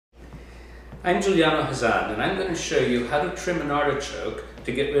I'm Giuliano Hazan, and I'm going to show you how to trim an artichoke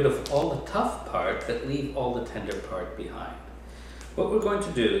to get rid of all the tough part that leave all the tender part behind. What we're going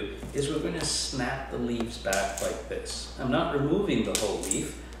to do is we're going to snap the leaves back like this. I'm not removing the whole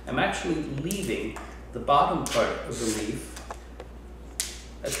leaf, I'm actually leaving the bottom part of the leaf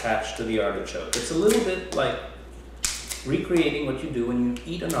attached to the artichoke. It's a little bit like recreating what you do when you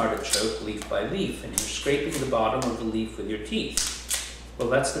eat an artichoke leaf by leaf and you're scraping the bottom of the leaf with your teeth. Well,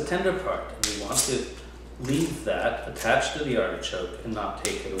 that's the tender part, and we want to leave that attached to the artichoke and not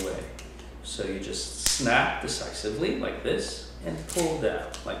take it away. So you just snap decisively like this and pull down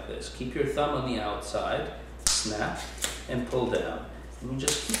like this. Keep your thumb on the outside, snap and pull down. And you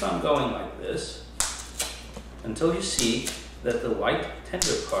just keep on going like this until you see that the white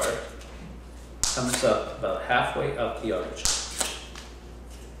tender part comes up about halfway up the artichoke.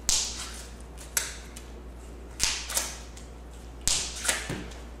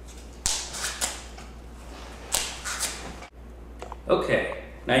 Okay,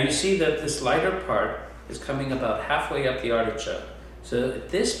 now you see that this lighter part is coming about halfway up the artichoke. So at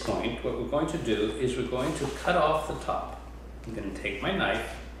this point, what we're going to do is we're going to cut off the top. I'm going to take my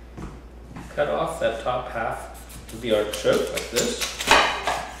knife, cut off that top half of the artichoke like this,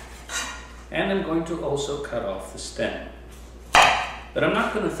 and I'm going to also cut off the stem. But I'm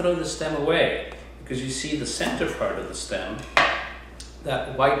not going to throw the stem away, because you see the center part of the stem,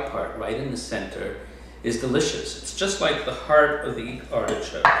 that white part right in the center, is delicious. It's just like the heart of the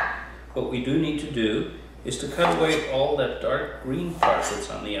artichoke. What we do need to do is to cut away all that dark green part that's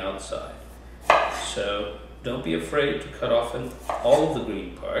on the outside. So don't be afraid to cut off all of the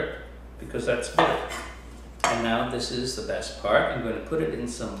green part, because that's bitter. And now this is the best part. I'm going to put it in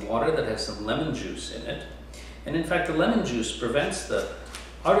some water that has some lemon juice in it. And in fact, the lemon juice prevents the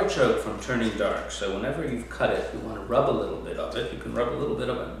artichoke from turning dark. So whenever you've cut it, you want to rub a little bit of it. You can rub a little bit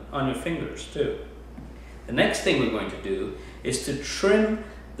of it on your fingers too. The next thing we're going to do is to trim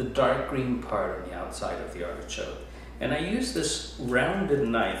the dark green part on the outside of the artichoke. And I use this rounded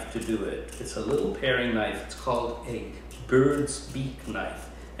knife to do it. It's a little paring knife. It's called a bird's beak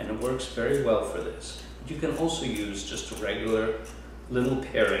knife, and it works very well for this. But you can also use just a regular little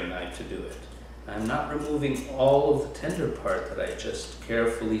paring knife to do it. I'm not removing all of the tender part that I just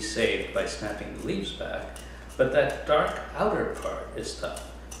carefully saved by snapping the leaves back, but that dark outer part is tough.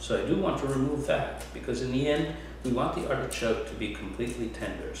 So I do want to remove that, because in the end, we want the artichoke to be completely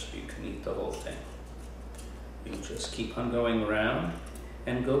tender so you can eat the whole thing. You just keep on going around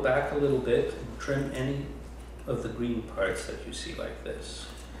and go back a little bit and trim any of the green parts that you see like this,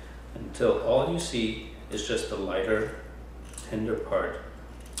 until all you see is just the lighter, tender part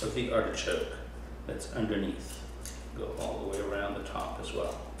of the artichoke that's underneath. Go all the way around the top as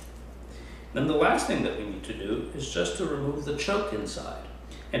well. Then the last thing that we need to do is just to remove the choke inside.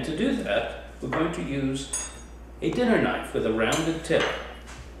 And to do that, we're going to use a dinner knife with a rounded tip.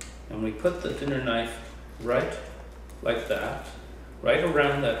 And we put the dinner knife right like that, right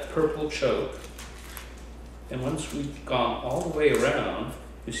around that purple choke. And once we've gone all the way around,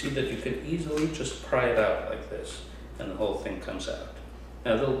 you see that you can easily just pry it out like this, and the whole thing comes out.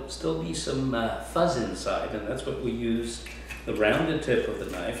 Now there'll still be some fuzz inside, and that's what we use the rounded tip of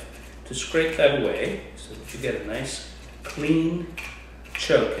the knife to scrape that away, so that you get a nice, clean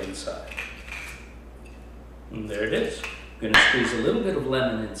choke inside. And there it is. You're going to squeeze a little bit of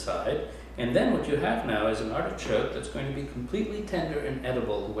lemon inside, and then what you have now is an artichoke that's going to be completely tender and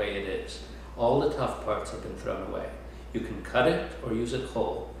edible the way it is. All the tough parts have been thrown away. You can cut it or use it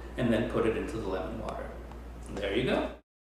whole, and then put it into the lemon water. And there you go.